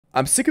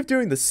I'm sick of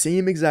doing the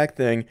same exact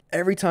thing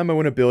every time I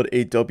want to build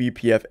a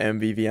WPF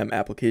MVVM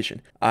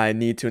application. I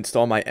need to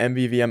install my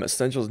MVVM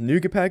Essentials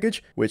NuGet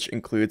package, which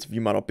includes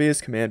viewModel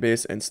base, command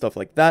base, and stuff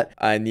like that.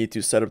 I need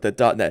to set up the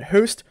 .NET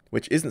host,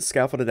 which isn't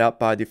scaffolded out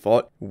by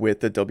default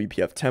with the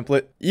WPF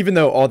template, even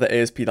though all the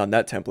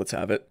ASP.NET templates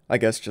have it. I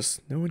guess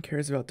just no one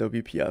cares about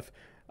WPF.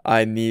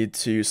 I need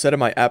to set up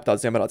my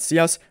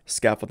app.xaml.cs,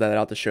 scaffold that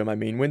out to show my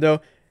main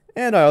window,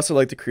 and I also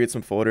like to create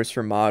some folders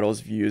for models,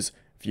 views,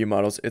 view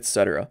models,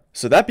 etc.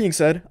 So that being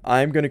said,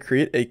 I'm going to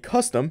create a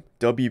custom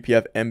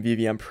WPF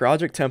MVVM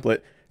project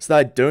template so that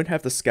I don't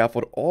have to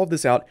scaffold all of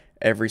this out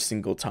every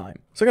single time.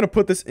 So I'm going to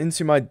put this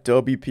into my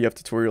WPF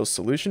tutorial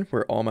solution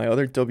where all my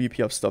other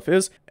WPF stuff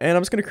is, and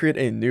I'm just going to create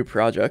a new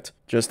project,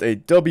 just a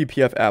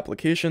WPF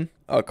application.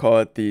 I'll call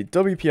it the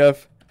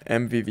WPF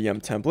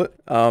MVVM template.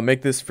 I'll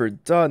make this for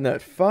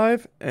 .NET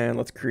 5, and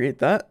let's create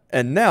that.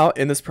 And now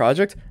in this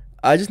project,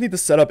 I just need to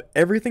set up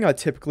everything I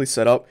typically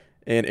set up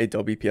in a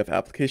WPF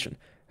application.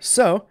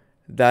 So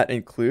that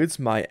includes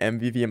my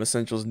MVVM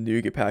Essentials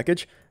NuGet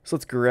package. So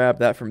let's grab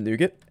that from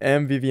NuGet,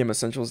 MVVM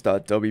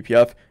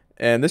Essentials.wpf,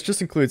 and this just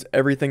includes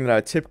everything that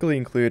I typically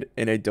include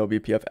in a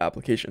WPF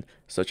application,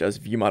 such as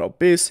viewModel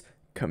base,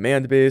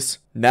 command base,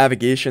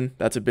 navigation.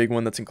 That's a big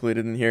one that's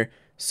included in here.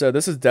 So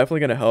this is definitely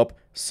going to help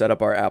set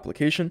up our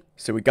application.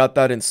 So we got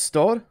that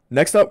installed.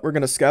 Next up, we're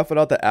going to scaffold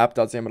out the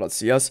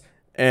app.xaml.cs,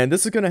 and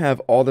this is going to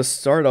have all the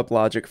startup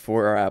logic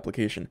for our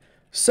application.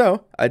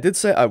 So I did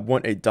say I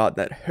want a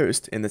 .NET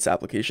host in this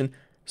application,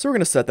 so we're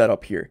going to set that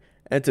up here.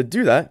 And to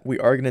do that, we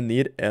are going to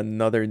need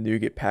another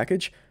NuGet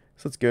package.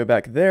 So let's go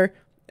back there,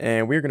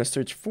 and we're going to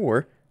search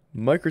for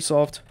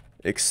Microsoft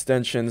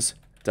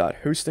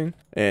extensions.hosting.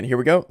 And here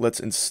we go. Let's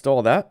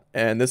install that.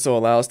 And this will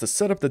allow us to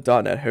set up the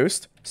 .NET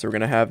host. So we're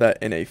going to have that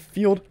in a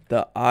field,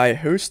 the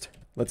iHost.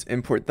 Let's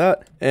import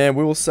that, and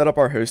we will set up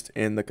our host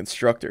in the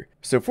constructor.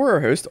 So for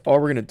our host,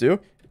 all we're going to do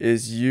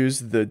is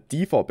use the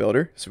default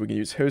builder. So we can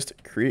use host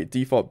create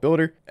default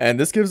builder, and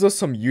this gives us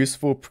some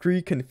useful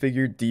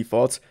pre-configured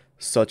defaults,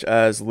 such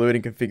as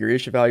loading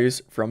configuration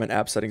values from an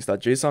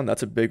appsettings.json.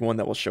 That's a big one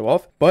that will show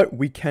off, but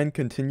we can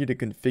continue to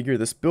configure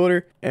this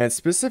builder, and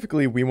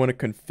specifically we want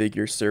to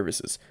configure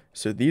services.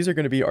 So these are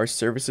going to be our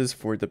services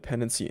for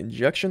dependency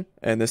injection,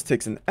 and this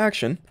takes an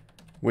action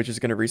which is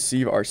going to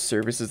receive our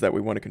services that we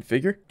want to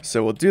configure.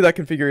 So we'll do that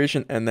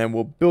configuration, and then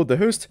we'll build the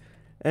host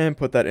and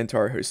put that into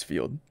our host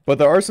field. But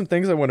there are some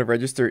things I want to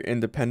register in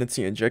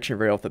dependency injection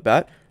right off the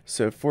bat.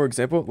 So for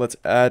example, let's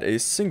add a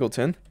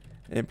singleton,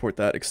 import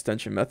that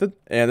extension method,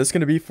 and this is going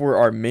to be for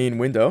our main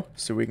window,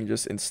 so we can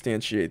just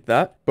instantiate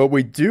that. But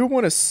we do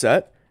want to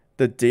set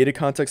the data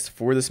context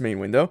for this main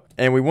window,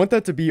 and we want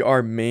that to be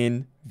our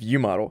main view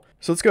model.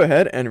 So let's go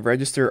ahead and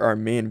register our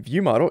main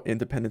view model in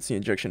dependency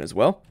injection as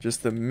well.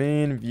 Just the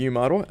main view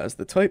model as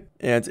the type,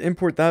 and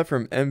import that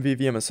from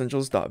MVVM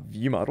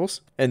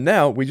Essentials.viewModels. And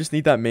now we just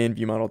need that main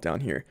view model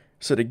down here.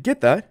 So to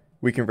get that,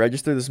 we can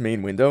register this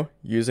main window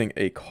using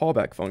a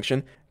callback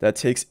function that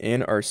takes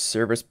in our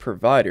service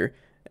provider,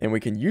 and we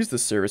can use the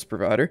service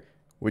provider,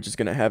 which is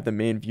going to have the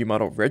main view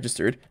model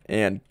registered,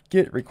 and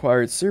get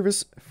required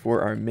service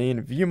for our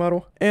main view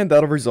model, and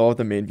that'll resolve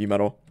the main view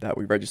model that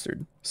we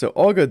registered. So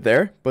all good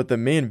there, but the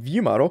main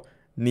view model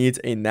needs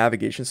a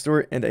navigation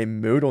store and a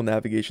modal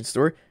navigation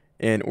store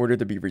in order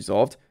to be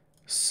resolved.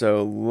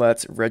 So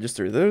let's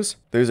register those.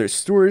 Those are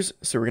stores,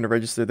 so we're going to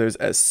register those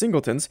as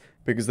singletons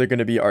because they're going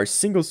to be our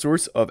single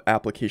source of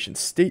application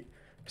state.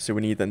 So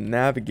we need the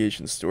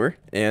navigation store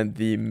and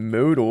the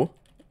modal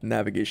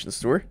navigation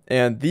store,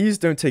 and these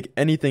don't take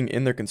anything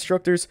in their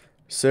constructors,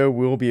 so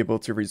we'll be able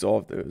to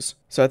resolve those.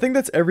 So I think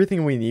that's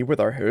everything we need with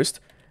our host.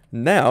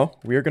 Now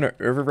we are going to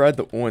override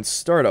the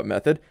onStartup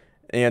method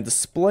and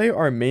display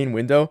our main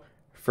window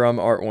from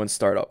our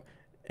onStartup.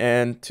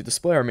 And to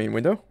display our main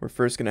window, we're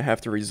first going to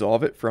have to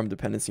resolve it from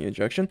dependency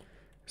injection.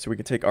 So we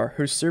can take our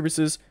host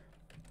services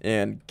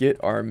and get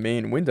our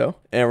main window,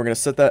 and we're going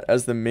to set that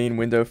as the main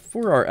window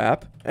for our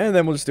app, and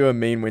then we'll just do a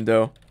main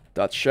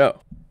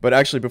window.show. But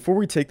actually, before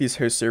we take these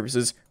host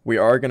services, we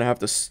are going to have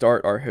to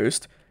start our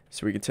host.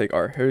 So we can take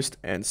our host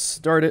and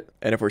start it.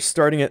 And if we're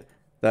starting it,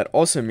 that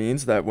also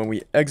means that when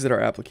we exit our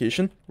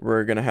application,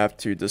 we're going to have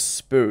to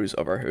dispose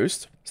of our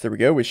host. So there we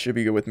go. We should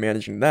be good with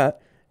managing that.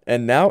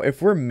 And now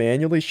if we're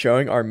manually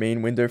showing our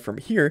main window from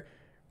here,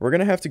 we're going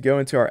to have to go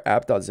into our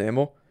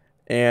app.xaml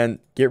and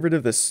get rid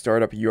of this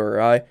startup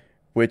URI,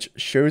 which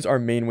shows our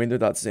main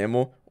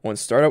window.xaml on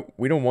startup.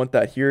 We don't want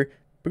that here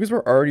because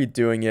we're already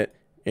doing it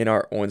in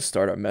our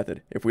onStartup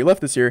method. If we left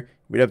this here,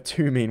 we'd have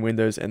two main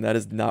windows, and that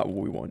is not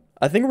what we want.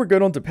 I think we're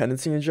good on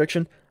dependency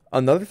injection.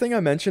 Another thing I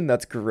mentioned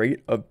that's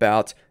great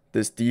about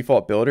this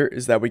default builder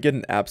is that we get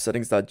an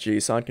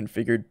appsettings.json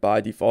configured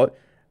by default,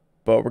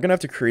 but we're gonna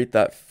have to create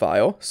that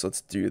file. So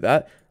let's do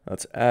that.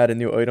 Let's add a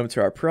new item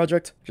to our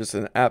project, just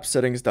an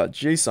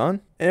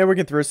appsettings.json, and we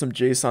can throw some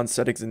JSON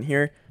settings in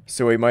here.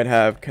 So we might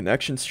have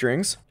connection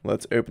strings.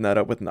 Let's open that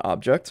up with an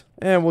object,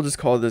 and we'll just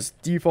call this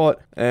default,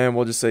 and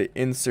we'll just say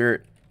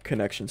insert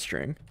connection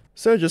string.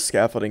 So just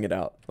scaffolding it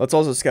out. Let's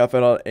also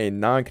scaffold out a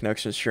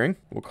non-connection string.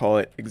 We'll call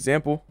it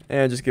example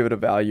and just give it a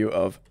value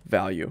of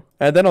value.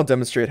 And then I'll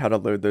demonstrate how to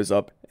load those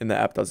up in the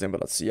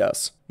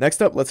app.xaml.cs.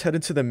 Next up, let's head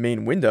into the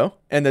main window,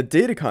 and the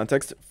data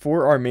context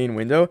for our main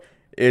window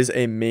is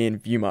a main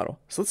view model.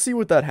 So let's see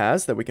what that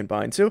has that we can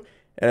bind to.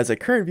 It has a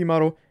current view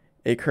model,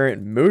 a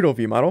current modal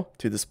view model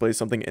to display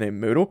something in a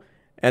modal,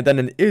 and then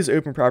an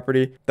isOpen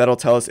property that'll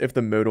tell us if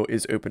the modal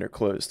is open or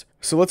closed.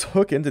 So let's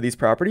hook into these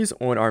properties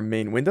on our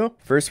main window.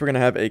 First, we're going to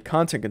have a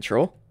content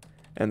control,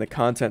 and the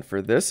content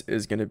for this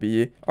is going to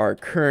be our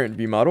current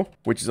view model,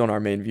 which is on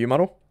our main view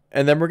model.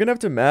 And then we're going to have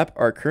to map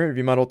our current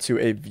view model to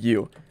a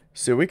view.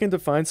 So we can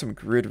define some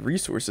grid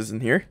resources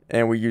in here,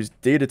 and we use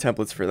data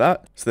templates for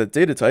that. So the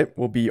data type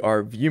will be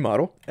our view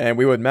model, and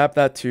we would map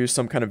that to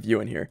some kind of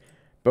view in here.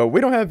 But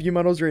we don't have view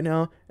models right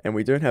now, and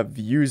we don't have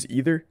views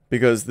either,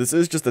 because this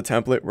is just a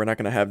template. We're not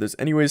going to have this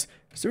anyways.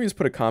 So we just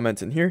put a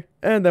comment in here,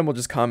 and then we'll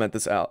just comment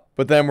this out.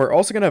 But then we're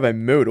also going to have a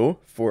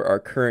modal for our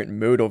current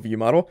modal view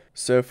model.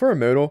 So for a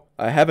modal,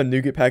 I have a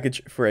NuGet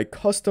package for a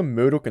custom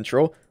modal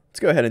control.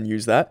 Let's go ahead and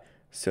use that.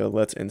 So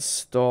let's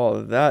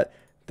install that.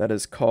 That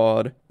is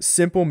called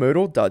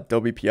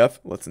simplemodal.wpf.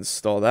 Let's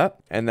install that.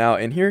 And now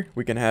in here,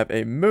 we can have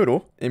a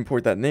modal,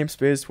 import that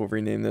namespace. We'll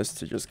rename this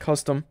to just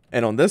custom.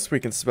 And on this, we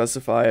can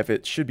specify if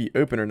it should be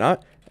open or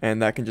not.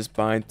 And that can just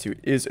bind to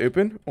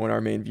isOpen on our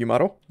main view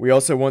model. We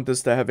also want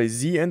this to have a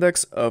z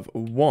index of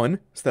 1.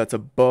 So that's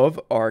above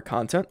our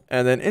content.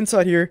 And then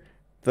inside here,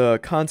 the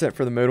content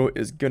for the modal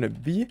is going to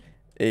be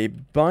a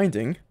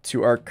binding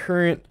to our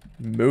current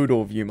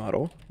modal view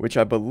model, which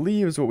I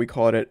believe is what we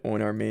called it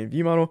on our main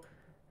view model.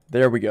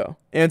 There we go.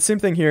 And same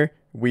thing here,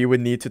 we would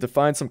need to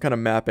define some kind of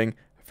mapping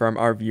from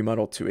our view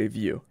model to a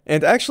view.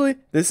 And actually,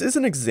 this is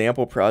an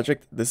example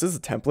project. This is a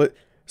template.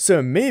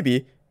 So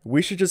maybe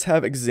we should just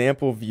have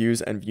example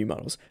views and view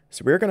models.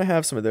 So we're going to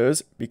have some of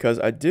those because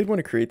I did want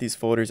to create these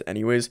folders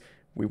anyways.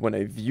 We want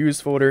a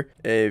views folder,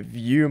 a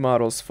view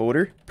models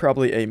folder,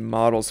 probably a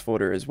models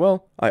folder as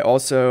well. I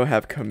also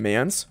have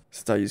commands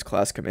since I use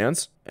class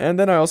commands. And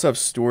then I also have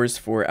stores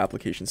for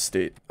application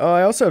state.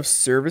 I also have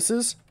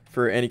services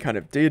for any kind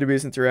of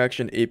database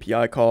interaction,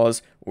 API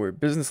calls, or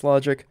business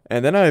logic.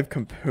 And then I have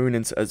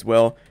components as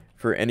well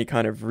for any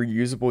kind of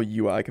reusable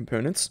UI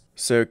components.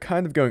 So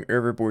kind of going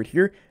overboard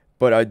here,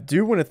 but I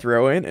do want to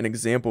throw in an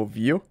example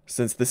view.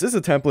 Since this is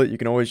a template, you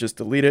can always just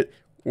delete it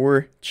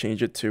or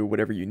change it to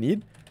whatever you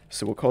need.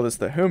 So we'll call this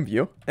the home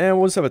view, and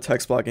we'll just have a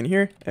text block in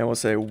here, and we'll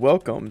say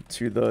welcome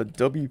to the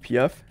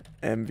WPF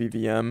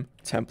MVVM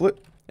template.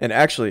 And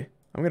actually,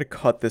 I'm going to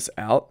cut this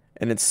out,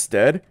 and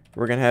instead,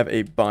 we're going to have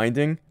a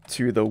binding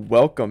to the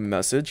welcome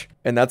message,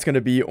 and that's going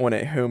to be on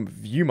a home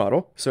view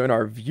model. So in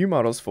our view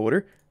models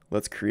folder,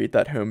 let's create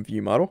that home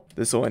view model.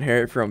 This will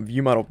inherit from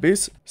view model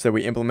base. So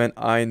we implement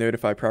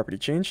iNotify property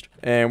changed,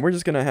 and we're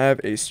just going to have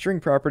a string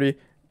property,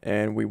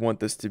 and we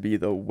want this to be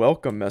the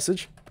welcome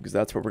message because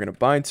that's what we're going to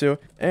bind to.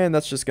 And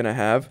that's just going to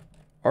have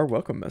our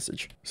welcome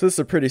message. So this is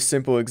a pretty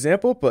simple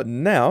example, but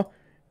now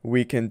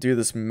we can do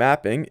this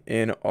mapping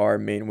in our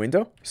main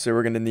window. So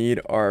we're going to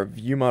need our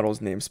view models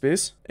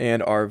namespace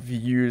and our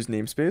views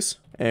namespace.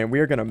 And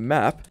we are going to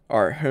map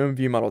our home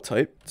view model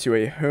type to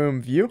a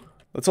home view.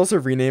 Let's also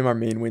rename our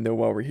main window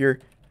while we're here,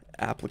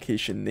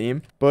 application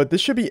name. But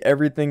this should be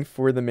everything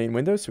for the main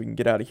window, so we can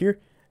get out of here.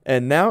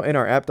 And now in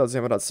our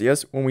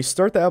app.xaml.cs, when we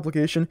start the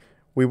application,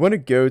 we want to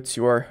go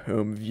to our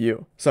home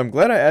view. So I'm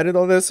glad I added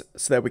all this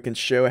so that we can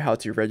show how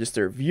to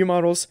register view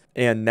models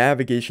and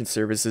navigation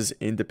services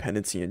in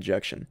dependency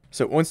injection.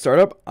 So on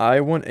startup,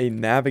 I want a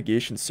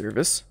navigation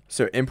service.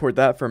 So import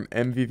that from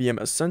MVVM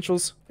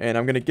essentials, and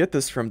I'm going to get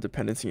this from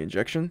dependency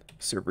injection.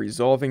 So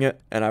resolving it,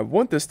 and I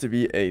want this to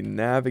be a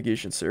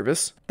navigation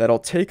service that'll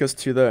take us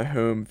to the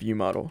home view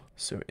model.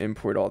 So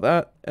import all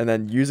that, and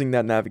then using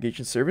that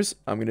navigation service,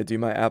 I'm going to do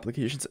my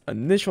application's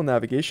initial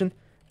navigation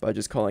by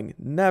just calling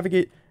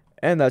navigate.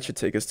 And that should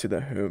take us to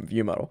the home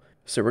view model.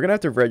 So we're going to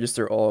have to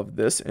register all of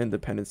this in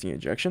dependency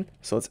injection.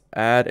 So let's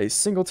add a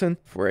singleton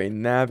for a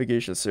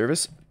navigation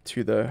service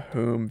to the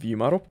home view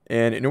model.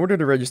 And in order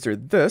to register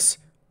this,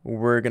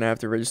 we're going to have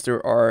to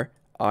register our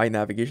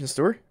iNavigation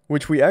store,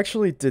 which we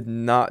actually did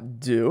not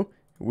do.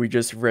 We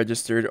just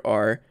registered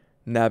our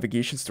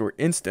navigation store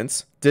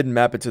instance, didn't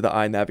map it to the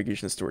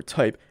iNavigation store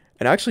type.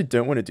 And I actually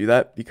don't want to do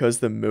that because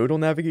the modal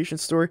navigation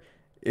store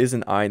is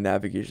an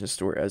iNavigation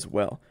store as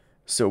well.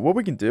 So what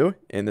we can do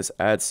in this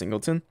add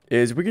singleton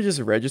is we can just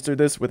register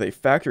this with a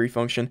factory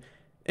function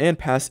and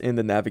pass in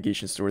the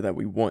navigation store that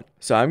we want.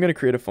 So I'm going to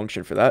create a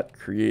function for that,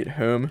 create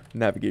home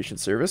navigation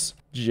service,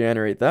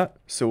 generate that.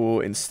 So we'll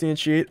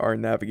instantiate our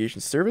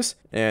navigation service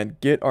and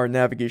get our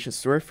navigation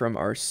store from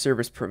our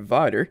service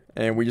provider.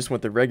 And we just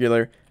want the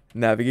regular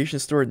navigation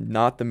store,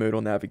 not the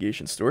modal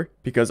navigation store,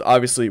 because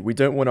obviously we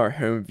don't want our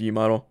home view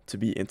model to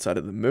be inside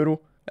of the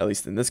modal, at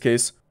least in this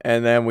case.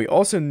 And then we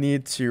also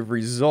need to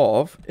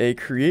resolve a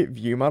create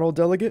view model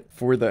delegate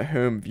for the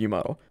home view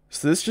model.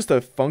 So this is just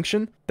a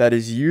function that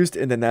is used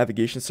in the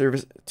navigation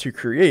service to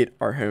create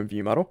our home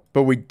view model,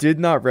 but we did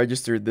not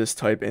register this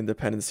type in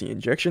dependency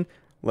injection.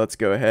 Let's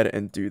go ahead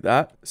and do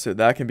that. So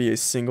that can be a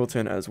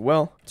singleton as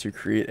well to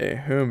create a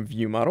home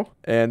view model.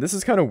 And this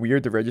is kind of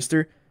weird to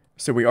register.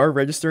 So we are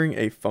registering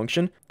a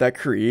function that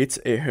creates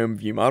a home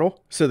view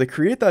model. So to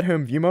create that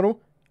home view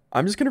model,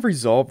 I'm just going to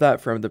resolve that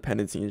from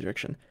dependency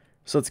injection.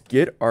 So let's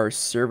get our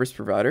service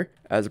provider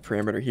as a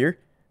parameter here.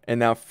 And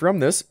now from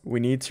this, we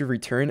need to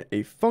return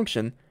a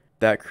function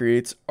that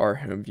creates our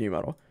home view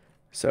model.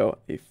 So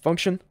a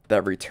function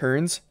that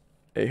returns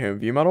a home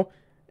view model.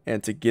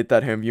 And to get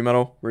that home view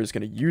model, we're just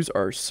going to use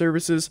our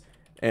services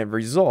and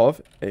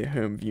resolve a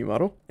home view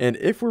model. And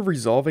if we're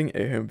resolving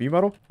a home view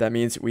model, that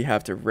means we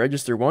have to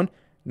register one.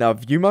 Now,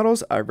 view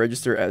models I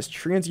register as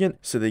transient,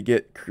 so they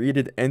get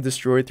created and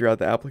destroyed throughout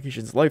the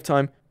application's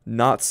lifetime,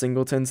 not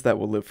singletons that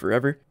will live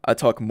forever. I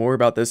talk more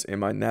about this in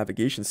my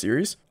navigation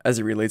series as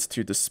it relates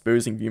to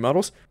disposing view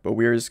models, but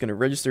we are just going to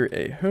register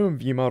a home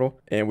view model,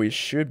 and we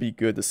should be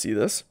good to see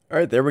this. All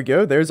right, there we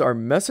go. There's our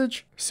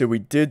message. So we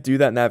did do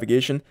that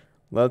navigation.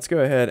 Let's go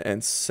ahead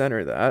and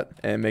center that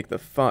and make the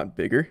font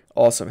bigger.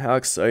 Awesome, how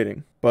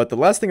exciting. But the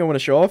last thing I want to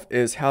show off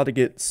is how to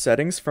get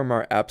settings from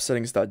our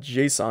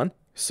appsettings.json.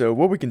 So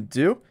what we can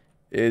do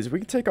is we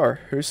can take our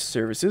host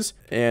services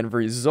and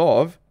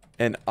resolve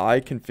an I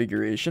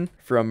configuration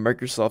from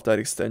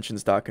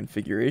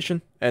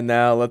Microsoft.extensions.configuration. And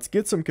now let's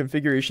get some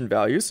configuration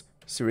values.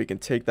 So we can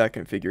take that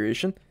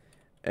configuration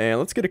and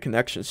let's get a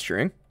connection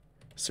string.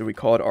 So we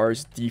call it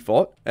ours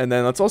default. And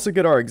then let's also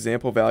get our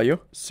example value.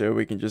 So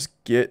we can just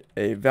get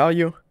a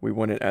value. We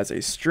want it as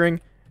a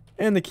string.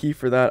 And the key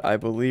for that, I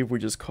believe we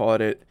just called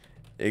it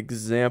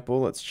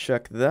example. Let's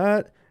check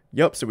that.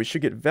 Yep, so we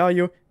should get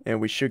value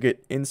and we should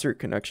get insert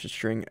connection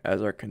string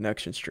as our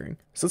connection string.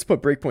 So let's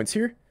put breakpoints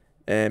here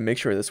and make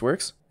sure this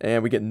works.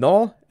 And we get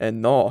null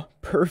and null.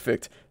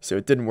 Perfect. So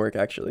it didn't work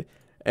actually.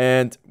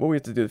 And what we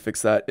have to do to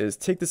fix that is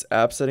take this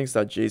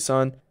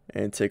appsettings.json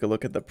and take a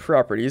look at the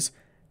properties.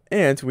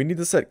 And we need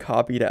to set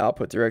copy to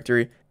output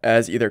directory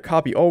as either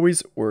copy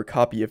always or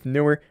copy if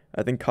newer.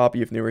 I think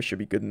copy if newer should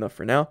be good enough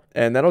for now.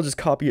 And that'll just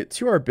copy it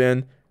to our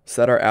bin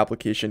so that our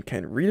application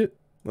can read it.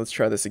 Let's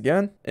try this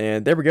again.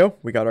 And there we go.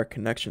 We got our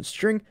connection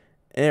string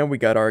and we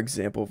got our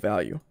example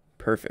value.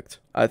 Perfect.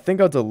 I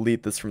think I'll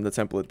delete this from the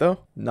template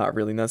though. Not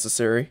really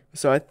necessary.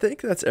 So I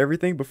think that's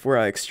everything before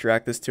I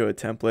extract this to a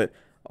template.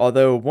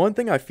 Although one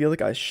thing I feel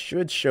like I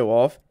should show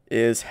off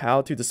is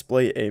how to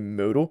display a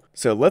modal.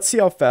 So let's see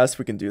how fast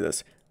we can do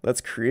this. Let's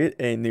create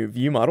a new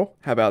view model.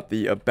 How about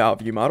the about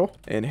view model?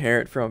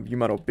 Inherit from view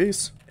model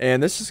base.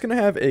 And this is going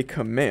to have a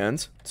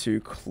command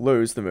to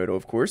close the modal,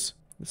 of course.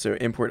 So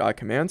import I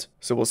command.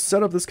 So we'll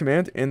set up this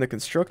command in the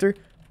constructor.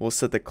 We'll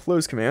set the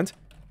close command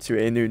to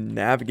a new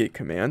navigate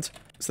command.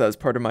 So that's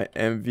part of my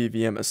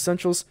MVVM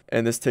essentials.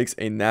 And this takes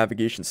a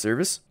navigation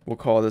service. We'll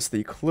call this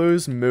the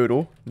close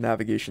modal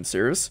navigation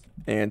service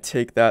and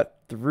take that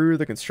through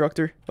the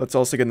constructor. Let's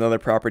also get another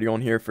property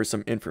on here for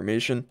some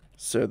information.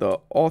 So the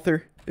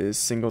author is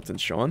singleton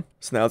Sean.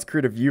 So now let's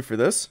create a view for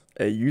this,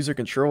 a user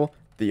control,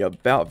 the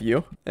about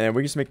view, and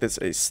we just make this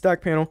a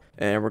stack panel,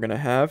 and we're going to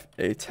have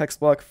a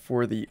text block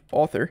for the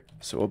author.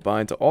 So we'll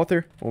bind to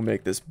author, we'll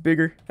make this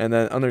bigger, and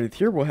then underneath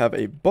here we'll have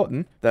a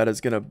button that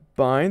is going to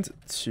bind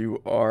to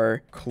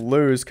our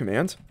close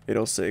command.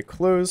 It'll say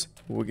close,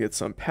 we'll get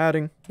some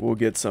padding, we'll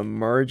get some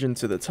margin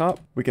to the top.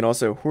 We can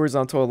also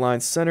horizontal align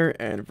center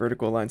and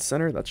vertical align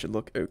center. That should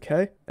look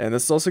okay. And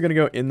this is also going to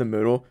go in the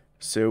modal,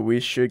 so we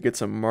should get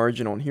some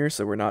margin on here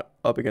so we're not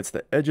up against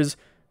the edges.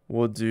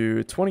 We'll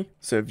do 20.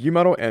 So view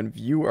model and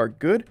view are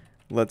good.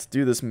 Let's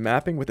do this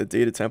mapping with a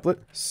data template.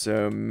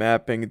 So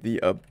mapping the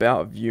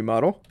about view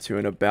model to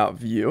an about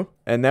view.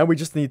 And now we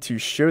just need to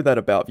show that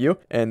about view.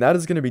 And that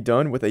is going to be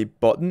done with a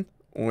button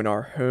on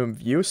our home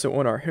view. So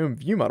on our home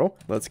view model,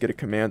 let's get a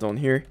command on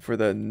here for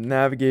the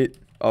navigate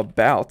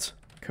about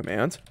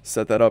command.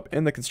 Set that up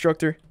in the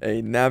constructor,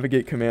 a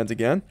navigate command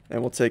again,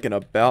 and we'll take an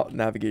about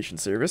navigation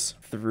service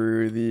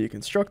through the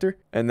constructor.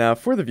 And now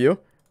for the view,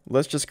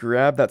 let's just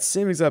grab that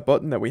same exact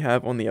button that we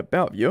have on the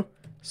about view.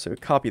 So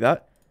copy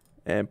that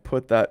and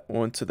put that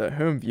onto the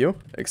home view,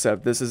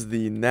 except this is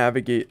the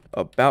navigate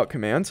about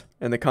command,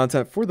 and the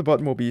content for the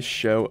button will be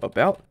show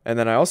about. And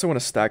then I also want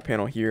a stack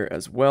panel here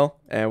as well,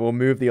 and we'll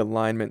move the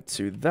alignment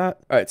to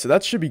that. All right, so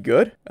that should be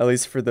good, at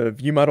least for the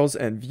view models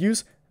and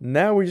views.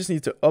 Now we just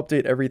need to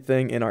update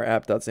everything in our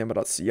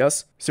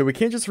app.xaml.cs. So we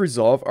can't just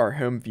resolve our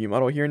home view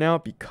model here now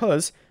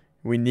because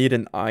we need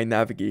an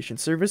iNavigation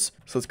service.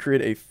 So let's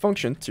create a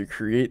function to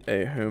create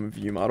a home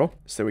view model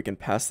so we can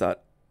pass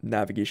that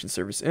navigation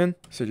service in.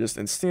 So just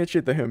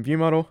instantiate the home view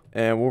model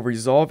and we'll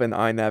resolve an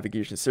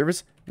iNavigation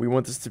service. We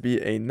want this to be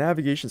a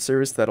navigation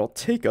service that'll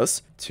take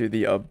us to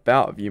the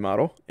about view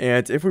model.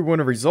 And if we want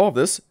to resolve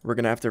this, we're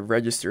going to have to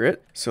register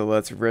it. So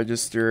let's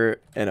register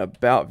an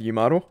about view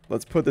model.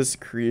 Let's put this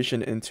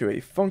creation into a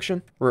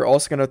function. We're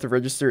also going to have to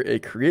register a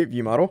create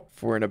view model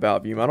for an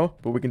about view model,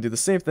 but we can do the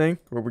same thing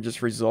where we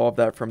just resolve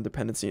that from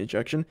dependency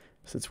injection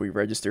since we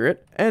register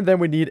it. And then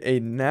we need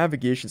a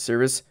navigation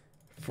service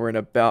for an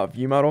about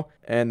view model,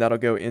 and that'll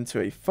go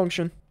into a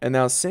function. And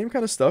now same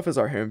kind of stuff as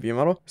our home view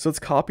model. So let's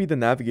copy the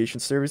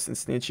navigation service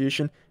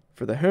instantiation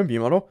for the home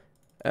view model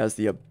as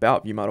the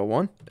About View Model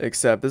one,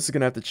 except this is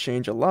going to have to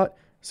change a lot.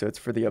 So it's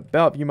for the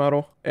About View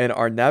Model, and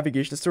our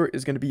navigation store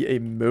is going to be a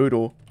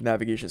modal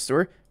navigation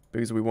store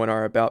because we want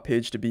our About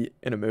page to be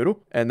in a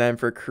modal. And then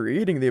for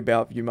creating the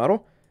About View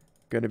Model,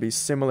 going to be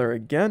similar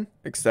again,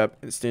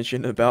 except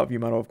instantiate About View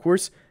Model, of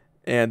course.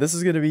 And this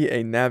is going to be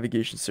a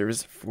navigation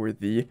service for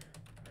the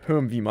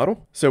Home View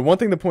Model. So one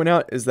thing to point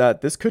out is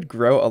that this could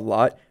grow a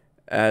lot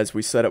as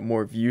we set up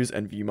more views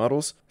and view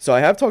models. So I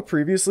have talked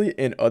previously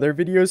in other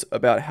videos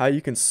about how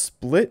you can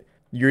split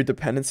your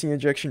dependency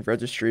injection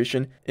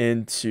registration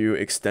into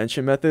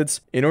extension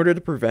methods in order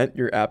to prevent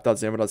your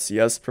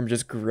app.xaml.cs from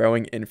just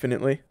growing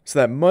infinitely. So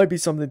that might be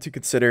something to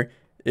consider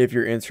if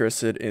you're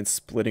interested in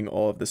splitting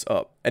all of this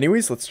up.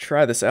 Anyways, let's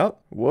try this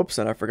out. Whoops,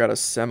 and I forgot a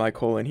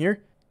semicolon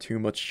here. Too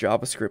much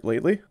JavaScript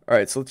lately. All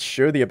right, so let's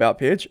show the About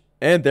page.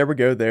 And there we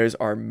go, there's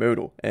our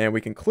modal. And we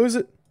can close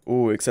it.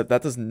 Ooh, except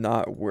that does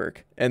not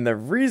work. And the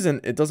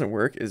reason it doesn't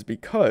work is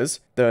because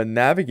the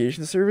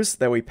navigation service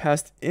that we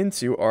passed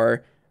into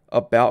our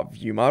About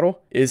View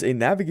Model is a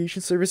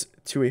navigation service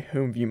to a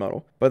Home View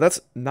Model. But that's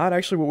not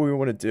actually what we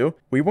want to do.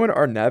 We want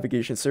our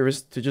navigation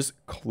service to just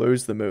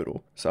close the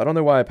modal. So I don't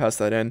know why I passed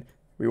that in.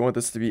 We want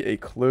this to be a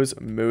close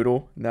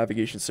modal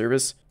navigation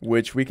service,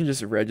 which we can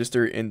just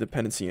register in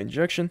dependency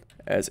injection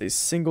as a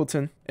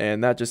singleton.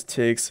 And that just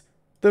takes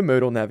the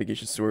modal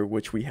navigation store,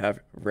 which we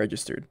have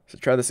registered. So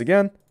try this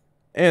again.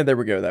 And there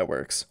we go, that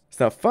works.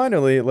 So now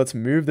finally, let's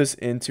move this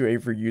into a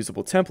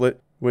reusable template,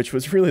 which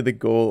was really the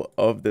goal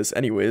of this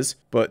anyways,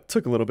 but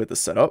took a little bit to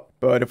set up.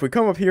 But if we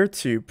come up here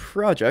to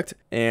project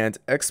and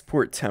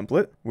export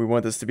template, we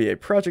want this to be a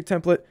project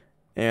template.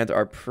 And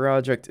our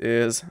project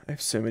is, I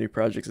have so many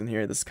projects in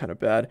here, this is kind of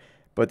bad,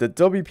 but the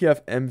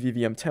WPF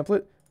MVVM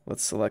template,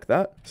 let's select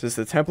that. So it's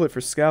the template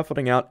for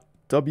scaffolding out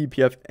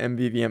WPF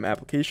MVVM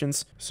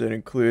applications. So it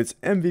includes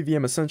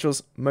MVVM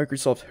Essentials,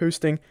 Microsoft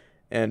Hosting,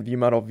 and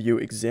ViewModel View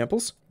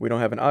examples. We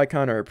don't have an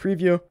icon or a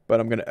preview, but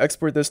I'm going to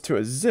export this to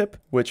a zip,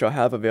 which I'll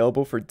have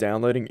available for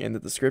downloading in the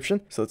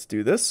description. So let's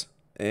do this.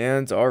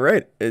 And all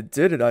right, it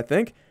did it, I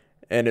think.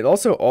 And it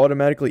also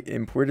automatically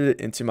imported it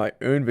into my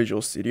own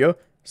Visual Studio.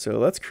 So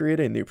let's create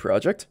a new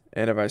project.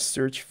 And if I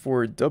search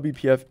for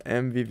WPF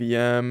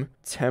MVVM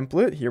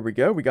template, here we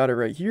go. We got it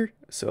right here.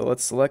 So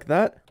let's select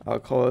that. I'll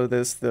call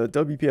this the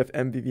WPF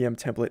MVVM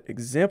template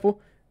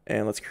example.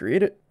 And let's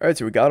create it. All right,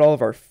 so we got all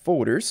of our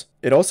folders.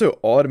 It also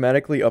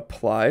automatically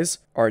applies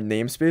our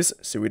namespace,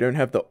 so we don't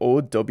have the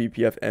old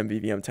WPF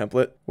MVVM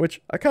template,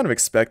 which I kind of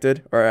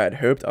expected, or I had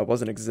hoped. I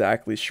wasn't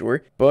exactly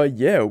sure. But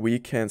yeah, we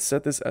can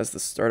set this as the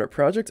startup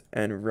project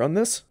and run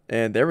this.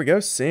 And there we go,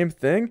 same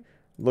thing,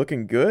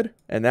 looking good.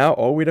 And now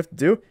all we'd have to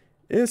do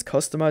is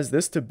customize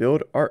this to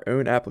build our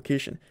own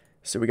application.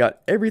 So we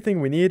got everything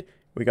we need.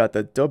 We got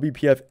the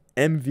WPF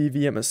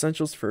MVVM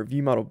Essentials for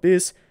ViewModel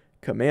base,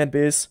 command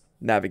base,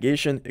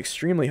 navigation,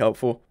 extremely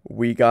helpful.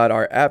 We got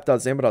our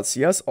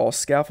app.xaml.cs all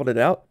scaffolded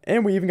out,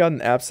 and we even got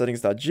an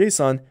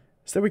appsettings.json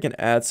so that we can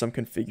add some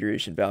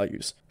configuration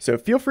values. So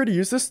feel free to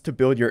use this to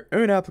build your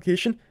own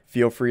application.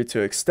 Feel free to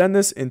extend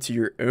this into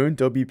your own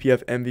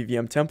WPF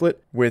MVVM template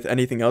with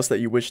anything else that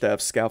you wish to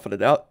have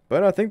scaffolded out.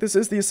 But I think this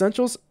is the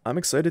essentials. I'm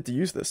excited to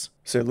use this.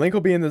 So link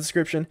will be in the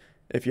description.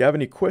 If you have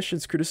any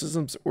questions,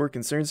 criticisms, or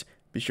concerns,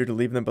 be sure to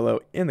leave them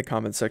below in the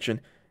comment section.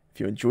 If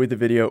you enjoyed the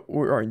video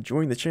or are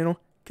enjoying the channel,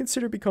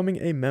 consider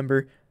becoming a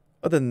member.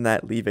 Other than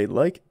that, leave a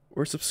like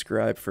or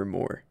subscribe for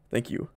more. Thank you.